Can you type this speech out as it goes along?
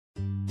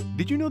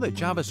Did you know that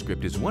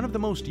JavaScript is one of the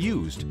most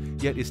used,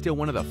 yet is still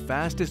one of the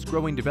fastest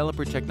growing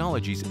developer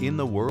technologies in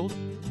the world?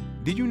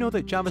 Did you know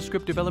that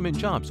JavaScript development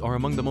jobs are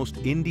among the most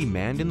in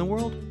demand in the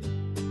world?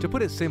 To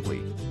put it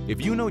simply,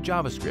 if you know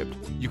JavaScript,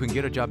 you can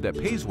get a job that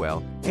pays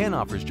well and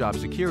offers job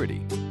security.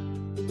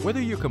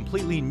 Whether you're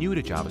completely new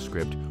to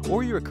JavaScript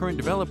or you're a current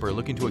developer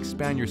looking to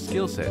expand your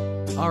skill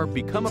set, our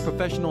Become a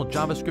Professional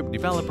JavaScript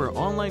Developer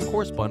online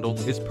course bundle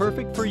is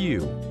perfect for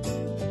you.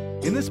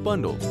 In this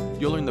bundle,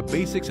 you'll learn the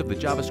basics of the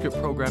JavaScript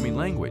programming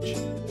language.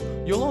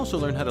 You'll also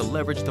learn how to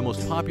leverage the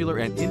most popular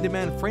and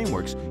in-demand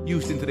frameworks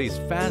used in today's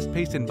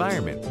fast-paced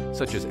environment,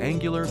 such as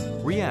Angular,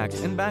 React,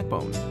 and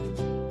Backbone.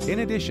 In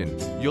addition,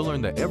 you'll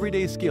learn the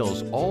everyday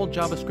skills all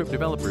JavaScript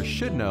developers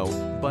should know,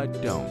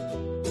 but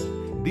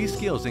don't. These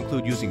skills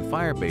include using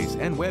Firebase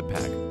and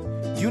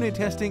Webpack, unit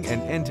testing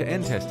and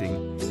end-to-end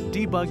testing,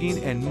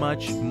 debugging, and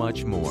much,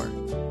 much more.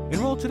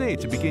 Enroll today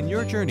to begin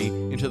your journey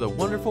into the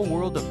wonderful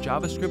world of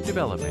JavaScript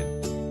development.